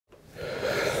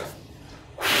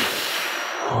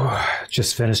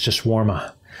Just finished a shawarma.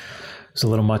 It was a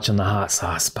little much on the hot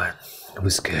sauce, but it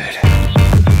was good.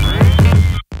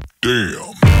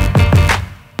 Damn.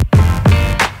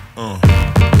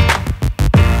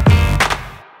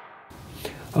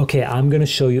 Okay, I'm going to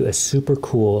show you a super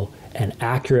cool and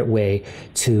accurate way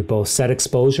to both set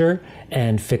exposure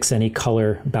and fix any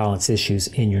color balance issues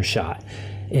in your shot.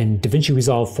 In Davinci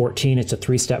Resolve 14, it's a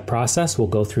 3-step process. We'll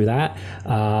go through that.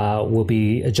 We'll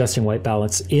be adjusting white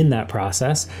balance in that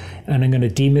process. And I'm going to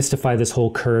demystify this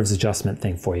whole curves adjustment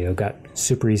thing for you. I've got a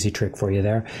super easy trick for you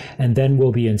there. And then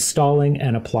we'll be installing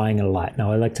and applying a LUT.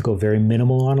 Now, I like to go very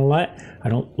minimal on a LUT. I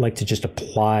don't like to just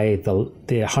apply the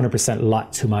 100%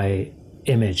 LUT to my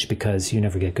image because you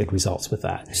never get good results with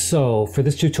that. So for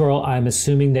this tutorial, I'm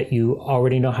assuming that you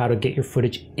already know how to get your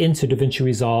footage into Davinci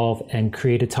Resolve and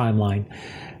create a timeline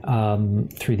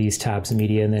through these tabs, the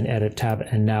media and then edit tab.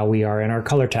 And now we are in our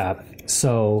color tab.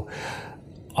 So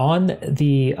on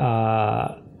the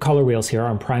color wheels here,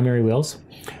 on primary wheels,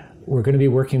 we're going to be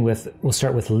working with, we'll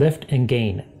start with lift and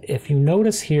gain. If you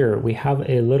notice here, we have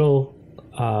a little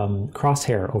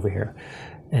crosshair over here.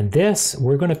 And this,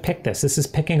 we're going to pick this. This is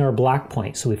picking our black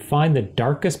point. So we find the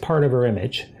darkest part of our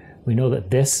image. We know that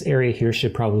this area here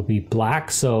should probably be black.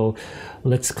 So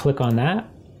let's click on that.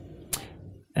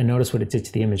 And notice what it did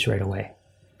to the image right away.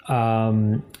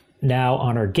 Now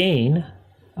on our gain,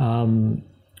 we're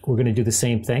going to do the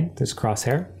same thing. There's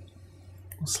crosshair.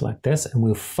 We'll select this and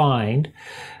we'll find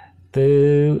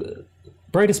the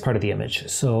brightest part of the image.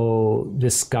 So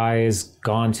this sky is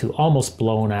gone to almost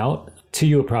blown out. To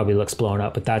you, it probably looks blown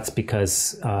up, but that's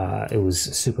because it was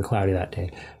super cloudy that day.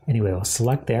 Anyway, I'll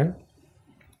select there.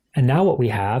 And now what we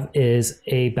have is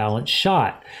a balanced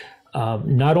shot.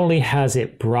 Not only has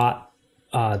it brought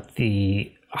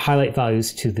the highlight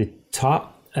values to the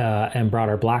top and brought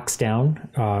our blacks down,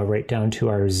 right down to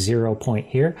our 0 point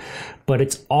here, but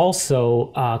it's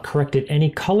also corrected any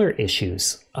color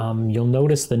issues. You'll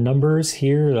notice the numbers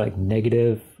here, like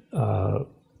negative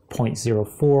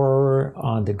 0.04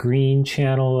 on the green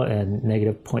channel and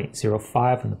negative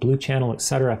 0.05 on the blue channel,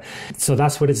 etc. So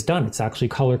that's what it's done. It's actually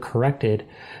color corrected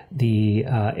the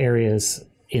areas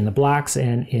in the blacks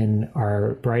and in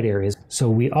our bright areas. So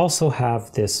we also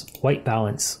have this white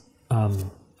balance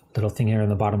little thing here in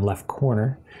the bottom left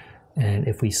corner. And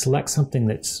if we select something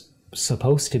that's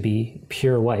supposed to be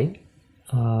pure white,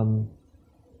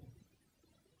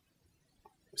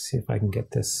 see if I can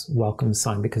get this welcome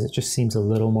sign because it just seems a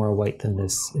little more white than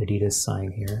this Adidas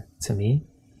sign here to me.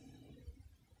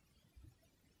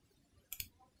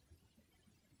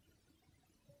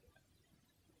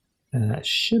 And that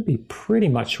should be pretty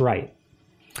much right.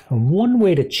 And one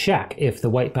way to check if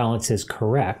the white balance is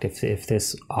correct, if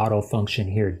this auto function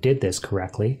here did this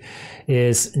correctly,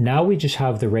 is now we just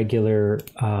have the regular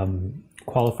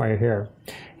qualifier here.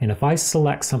 And if I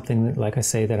select something, like I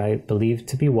say, that I believe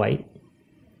to be white,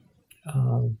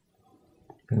 I'm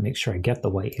going to make sure I get the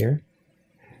white here.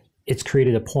 It's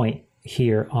created a point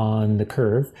here on the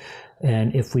curve.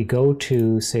 And if we go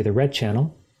to, say, the red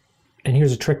channel, and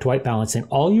here's a trick to white balancing,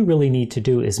 all you really need to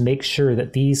do is make sure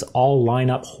that these all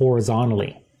line up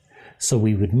horizontally. So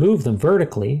we would move them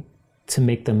vertically to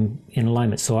make them in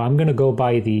alignment. So I'm going to go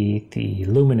by the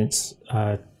luminance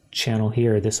channel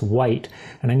here, this white,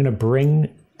 and I'm going to bring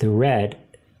the red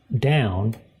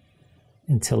down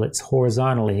until it's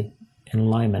horizontally in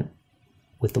alignment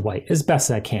with the white as best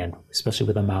as I can, especially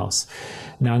with a mouse.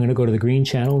 Now I'm going to go to the green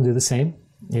channel and do the same.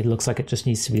 It looks like it just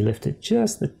needs to be lifted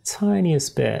just the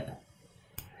tiniest bit.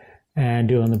 And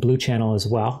do on the blue channel as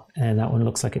well. And that one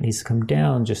looks like it needs to come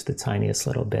down just the tiniest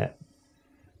little bit.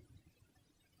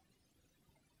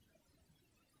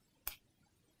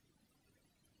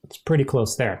 It's pretty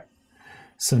close there.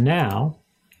 So now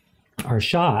our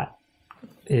shot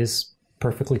is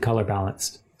perfectly color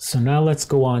balanced. So now let's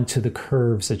go on to the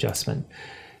curves adjustment.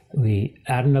 We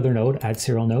add another node, add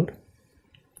serial node.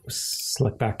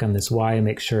 Select back on this Y and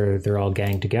make sure they're all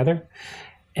ganged together.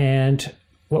 And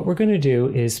what we're going to do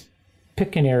is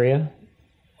pick an area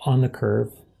on the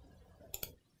curve.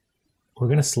 We're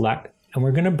going to select and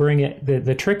we're going to bring it.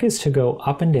 The trick is to go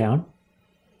up and down,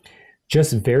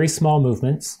 just very small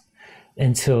movements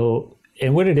until,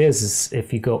 and what it is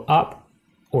if you go up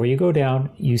or you go down,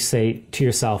 you say to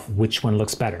yourself, which one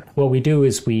looks better? What we do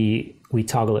is we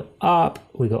toggle it up,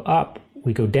 we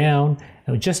go down,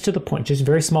 and just to the point, just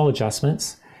very small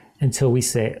adjustments until we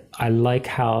say, I like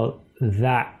how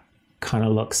that kind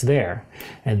of looks there.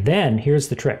 And then here's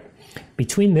the trick.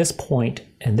 Between this point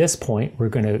and this point, we're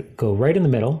going to go right in the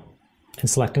middle and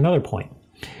select another point.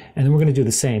 And then we're going to do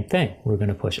the same thing. We're going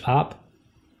to push up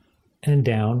and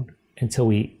down until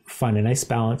we find a nice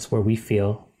balance where we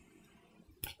feel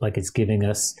like it's giving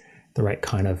us the right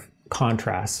kind of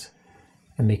contrast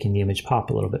and making the image pop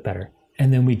a little bit better.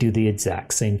 And then we do the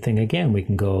exact same thing again. We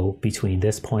can go between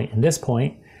this point and this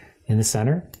point in the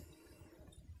center.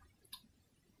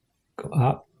 Go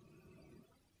up,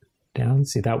 down.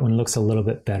 See, that one looks a little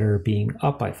bit better being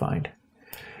up, I find.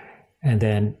 And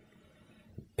then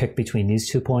pick between these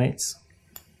 2 points,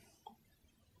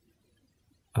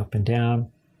 up and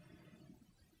down.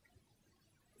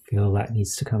 Feel that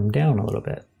needs to come down a little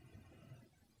bit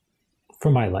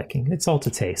for my liking. It's all to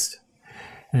taste.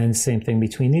 And same thing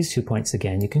between these 2 points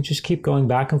again. You can just keep going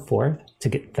back and forth to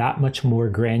get that much more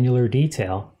granular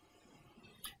detail.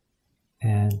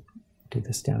 And do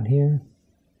this down here.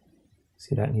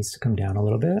 See, that needs to come down a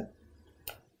little bit.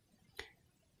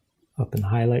 Up in the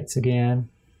highlights again.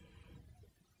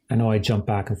 I know I jump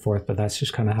back and forth, but that's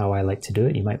just kind of how I like to do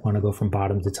it. You might want to go from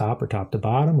bottom to top or top to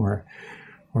bottom, or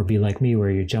be like me where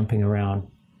you're jumping around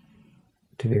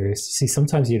to various. See,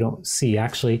 sometimes you don't see,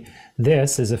 actually,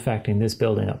 this is affecting this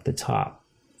building up the top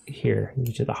here.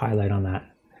 You do the highlight on that.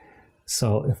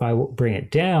 So if I bring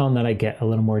it down, then I get a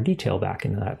little more detail back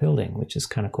into that building, which is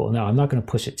kind of cool. Now, I'm not going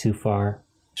to push it too far.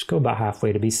 Just go about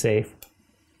halfway to be safe.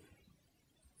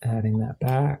 Adding that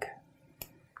back.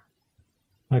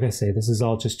 Like I say, this is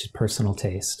all just personal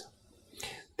taste.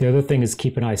 The other thing is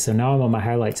keep an eye. So now I'm on my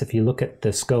highlights. If you look at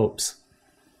the scopes,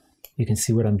 you can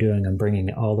see what I'm doing. I'm bringing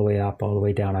it all the way up, all the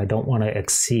way down. I don't want to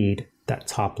exceed that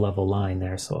top level line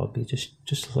there, so I'll be just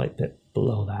a slight bit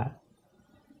below that.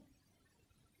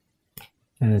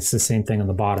 And it's the same thing on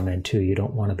the bottom end too. You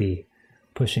don't want to be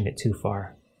pushing it too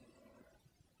far.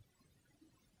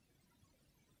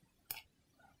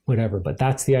 Whatever, but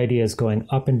that's the idea, is going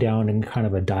up and down in kind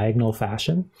of a diagonal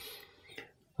fashion,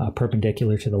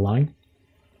 perpendicular to the line,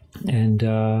 and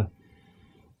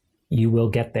you will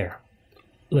get there.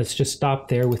 Let's just stop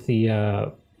there with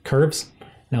the curves.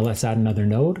 Now let's add another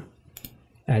node,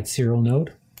 add serial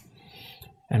node.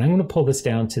 And I'm going to pull this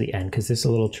down to the end because this is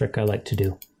a little trick I like to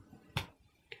do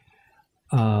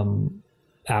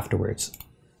afterwards.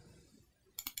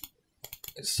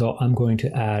 So I'm going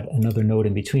to add another node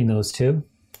in between those two.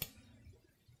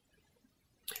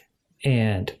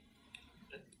 And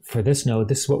for this node,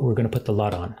 this is what we're going to put the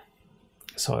LUT on.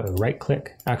 So I right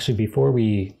click. Actually, before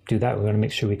we do that, we're going to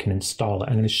make sure we can install it.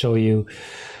 I'm going to show you,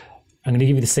 I'm going to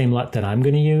give you the same LUT that I'm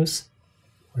going to use.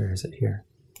 Where is it here?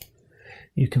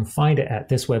 You can find it at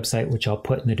this website, which I'll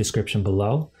put in the description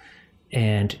below.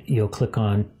 And you'll click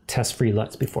on test free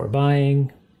LUTs before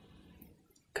buying,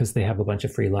 because they have a bunch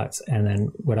of free LUTs. And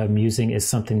then what I'm using is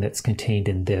something that's contained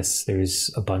in this.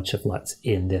 There's a bunch of LUTs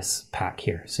in this pack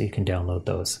here, so you can download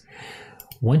those.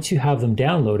 Once you have them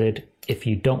downloaded, if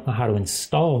you don't know how to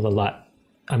install the LUT,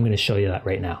 I'm going to show you that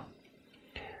right now.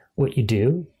 What you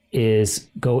do is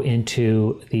go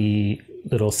into the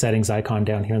little settings icon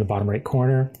down here in the bottom right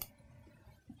corner,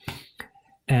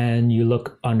 and you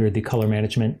look under the color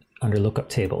management under lookup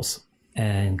tables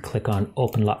and click on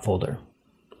open LUT folder.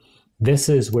 This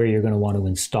is where you're going to want to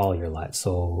install your LUT.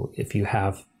 So if you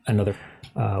have another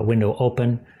window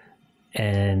open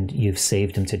and you've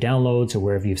saved them to downloads or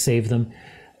wherever you've saved them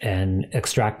and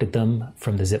extracted them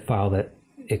from the zip file that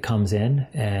it comes in,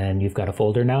 and you've got a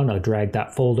folder now drag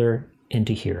that folder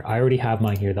into here. I already have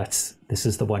mine here. This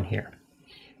is the one here.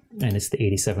 And it's the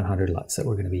 8700 LUTs that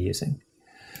we're going to be using.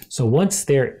 So once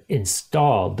they're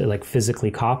installed, they're like physically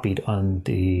copied on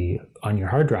your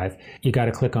hard drive, you got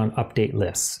to click on update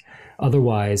lists.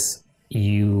 Otherwise,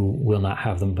 you will not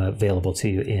have them available to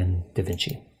you in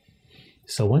Davinci.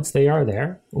 So once they are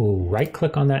there, we'll right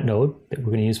click on that node that we're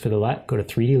going to use for the LUT, go to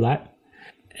 3D LUT,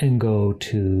 and go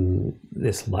to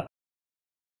this LUT.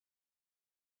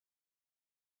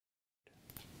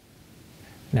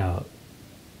 Now,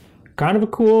 kind of a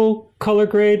cool color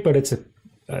grade, but it's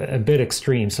a bit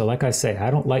extreme. So like I say, I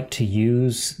don't like to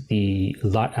use the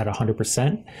LUT at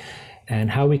 100%. And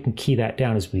how we can key that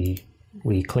down is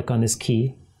we click on this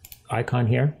key icon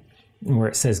here, and where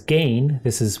it says gain,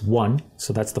 this is 1,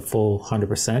 so that's the full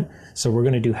 100%. So we're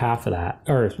going to do half of that,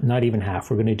 or not even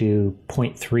half, we're going to do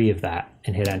 0.3 of that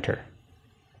and hit enter.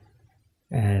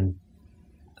 And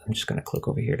I'm just going to click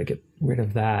over here to get rid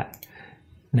of that.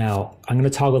 Now I'm going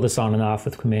to toggle this on and off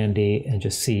with Command D and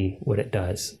just see what it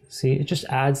does. See, it just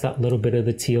adds that little bit of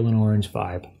the teal and orange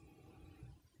vibe.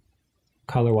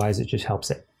 Color-wise, it just helps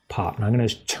it pop. And I'm going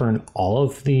to turn all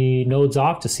of the nodes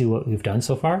off to see what we've done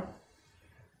so far.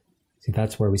 See,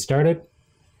 that's where we started.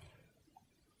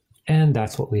 And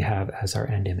that's what we have as our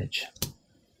end image.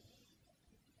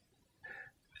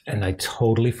 And I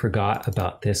totally forgot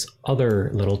about this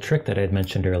other little trick that I had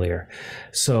mentioned earlier.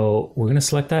 So we're going to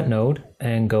select that node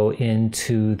and go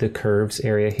into the curves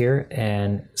area here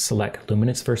and select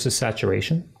luminance versus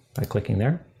saturation by clicking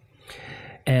there.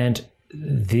 And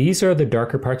these are the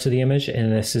darker parts of the image,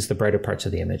 and this is the brighter parts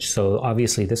of the image. So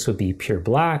obviously this would be pure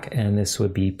black and this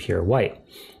would be pure white.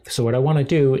 So what I want to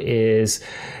do is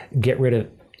get rid of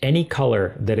any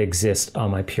color that exists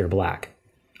on my pure black.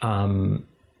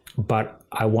 But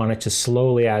I want it to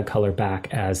slowly add color back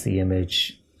as the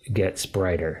image gets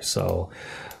brighter. So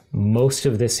most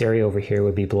of this area over here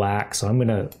would be black. So I'm going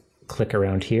to click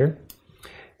around here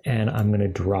and I'm going to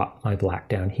drop my black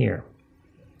down here.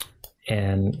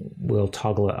 And we'll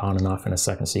toggle it on and off in a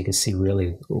second so you can see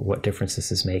really what difference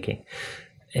this is making.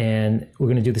 And we're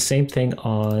going to do the same thing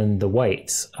on the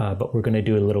whites, but we're going to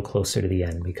do it a little closer to the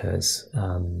end because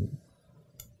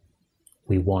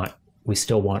we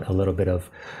still want a little bit of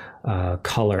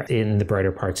color in the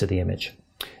brighter parts of the image.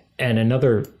 And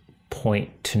another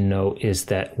point to note is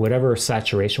that whatever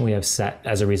saturation we have set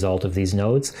as a result of these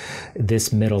nodes,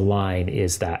 this middle line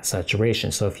is that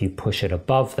saturation. So if you push it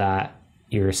above that,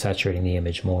 you're saturating the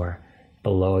image more.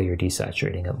 Below, you're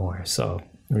desaturating it more. So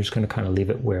we're just going to kind of leave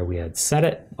it where we had set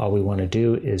it. All we want to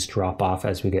do is drop off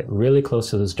as we get really close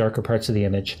to those darker parts of the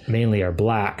image, mainly our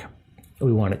black.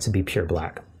 We want it to be pure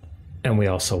black. And we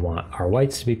also want our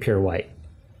whites to be pure white.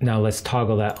 Now let's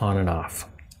toggle that on and off.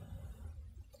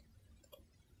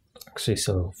 Actually,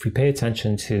 so if we pay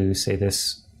attention to, say,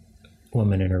 this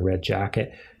woman in her red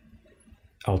jacket,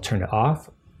 I'll turn it off.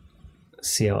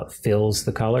 See how it fills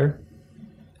the color?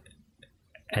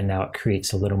 And now it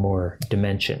creates a little more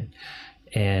dimension.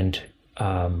 And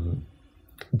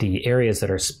the areas that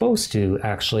are supposed to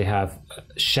actually have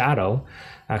shadow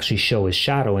actually show as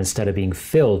shadow instead of being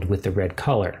filled with the red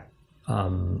color,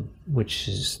 which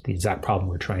is the exact problem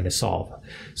we're trying to solve.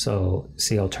 So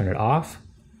see, I'll turn it off.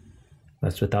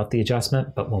 That's without the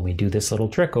adjustment. But when we do this little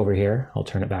trick over here, I'll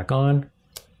turn it back on.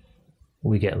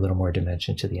 We get a little more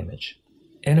dimension to the image.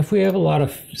 And if we have a lot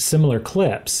of similar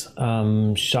clips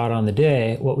shot on the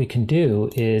day, what we can do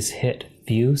is hit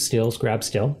View, Stills, Grab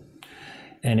Still,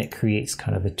 and it creates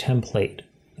kind of a template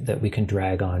that we can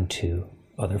drag onto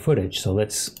other footage. So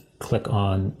let's click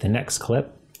on the next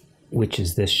clip, which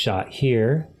is this shot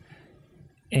here,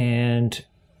 and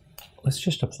let's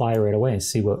just apply right away and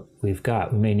see what we've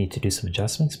got. We may need to do some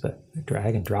adjustments, but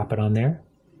drag and drop it on there.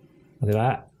 Look at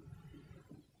that.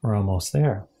 We're almost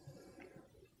there.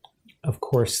 Of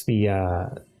course, the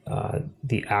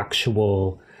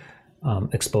actual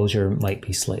exposure might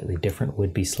be slightly different,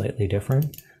 would be slightly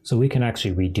different. So we can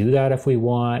actually redo that if we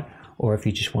want, or if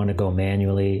you just want to go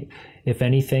manually. If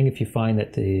anything, if you find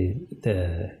that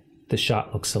the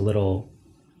shot looks a little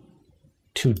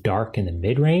too dark in the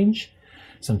mid-range,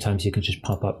 sometimes you can just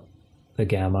pump up the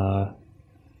gamma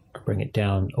or bring it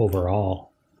down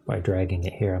overall by dragging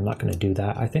it here. I'm not going to do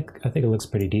that. I think it looks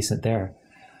pretty decent there.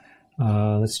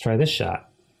 Let's try this shot.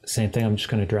 Same thing, I'm just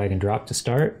going to drag and drop to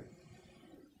start.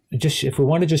 Just if we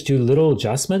want to just do little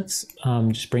adjustments,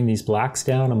 just bring these blacks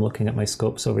down. I'm looking at my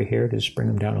scopes over here to just bring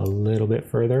them down a little bit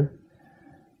further.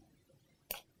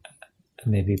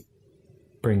 And maybe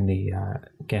bring the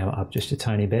gamma up just a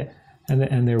tiny bit.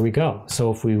 And there we go. So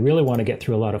if we really want to get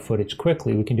through a lot of footage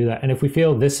quickly, we can do that. And if we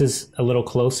feel this is a little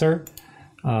closer,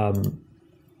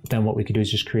 then what we could do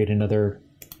is just create another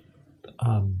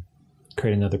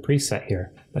preset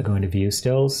here by going to View,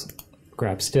 Stills,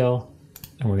 Grab Still,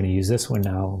 and we're going to use this one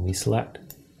now. When we select,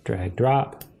 drag,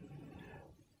 drop,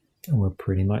 and we're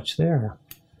pretty much there.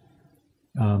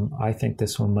 I think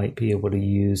this one might be able to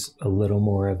use a little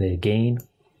more of a gain.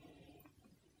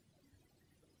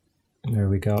 There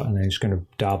we go. And then I'm just going to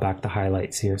dial back the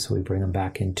highlights here so we bring them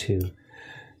back into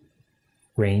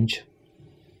range.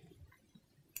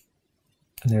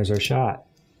 And there's our shot.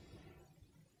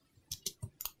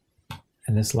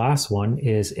 And this last one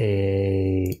is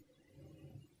a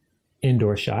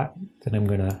indoor shot that I'm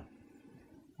gonna,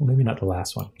 well, maybe not the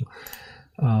last one.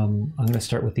 I'm gonna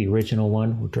start with the original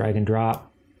one. We'll drag and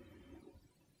drop.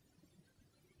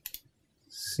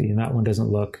 See, and that one doesn't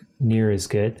look near as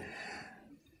good.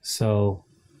 So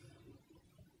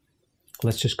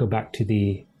let's just go back to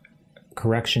the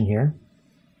correction here.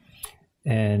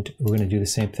 And we're gonna do the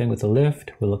same thing with the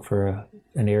lift. We'll look for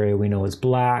an area we know is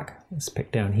black. Let's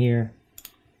pick down here.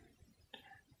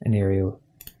 An area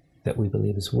that we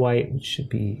believe is white, which should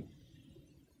be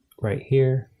right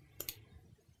here.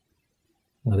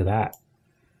 Look at that.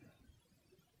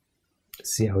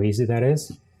 See how easy that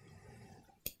is?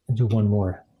 I'll do one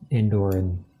more, indoor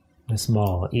in a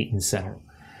small Eaton Center.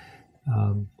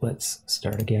 Let's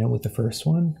start again with the first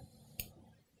one.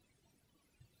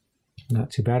 Not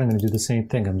too bad. I'm going to do the same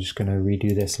thing. I'm just going to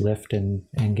redo this lift and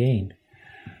gain.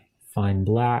 Find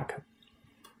black.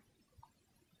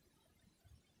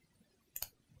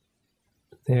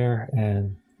 There,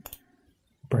 and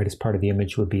brightest part of the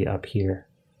image would be up here.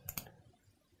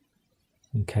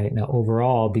 Okay, now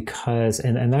overall, because,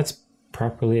 and that's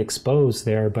properly exposed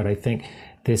there, but I think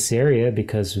this area,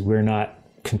 because we're not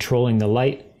controlling the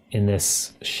light in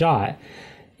this shot,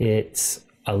 it's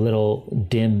a little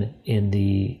dim in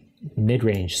the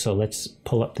mid-range. So let's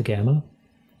pull up the gamma.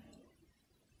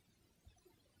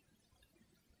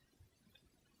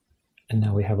 And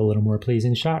now we have a little more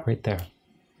pleasing shot right there.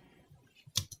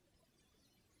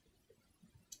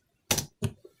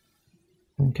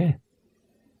 Okay.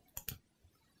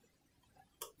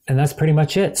 And that's pretty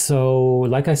much it. So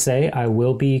like I say, I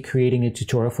will be creating a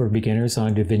tutorial for beginners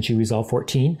on DaVinci Resolve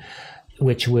 14,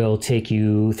 which will take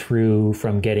you through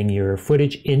from getting your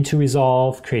footage into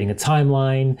Resolve, creating a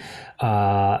timeline,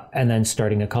 and then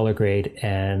starting a color grade,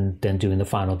 and then doing the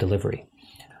final delivery.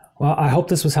 Well, I hope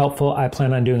this was helpful. I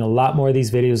plan on doing a lot more of these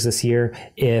videos this year.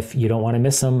 If you don't want to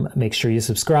miss them, make sure you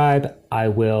subscribe. I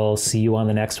will see you on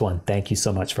the next one. Thank you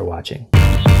so much for watching.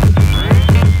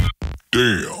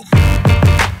 Damn.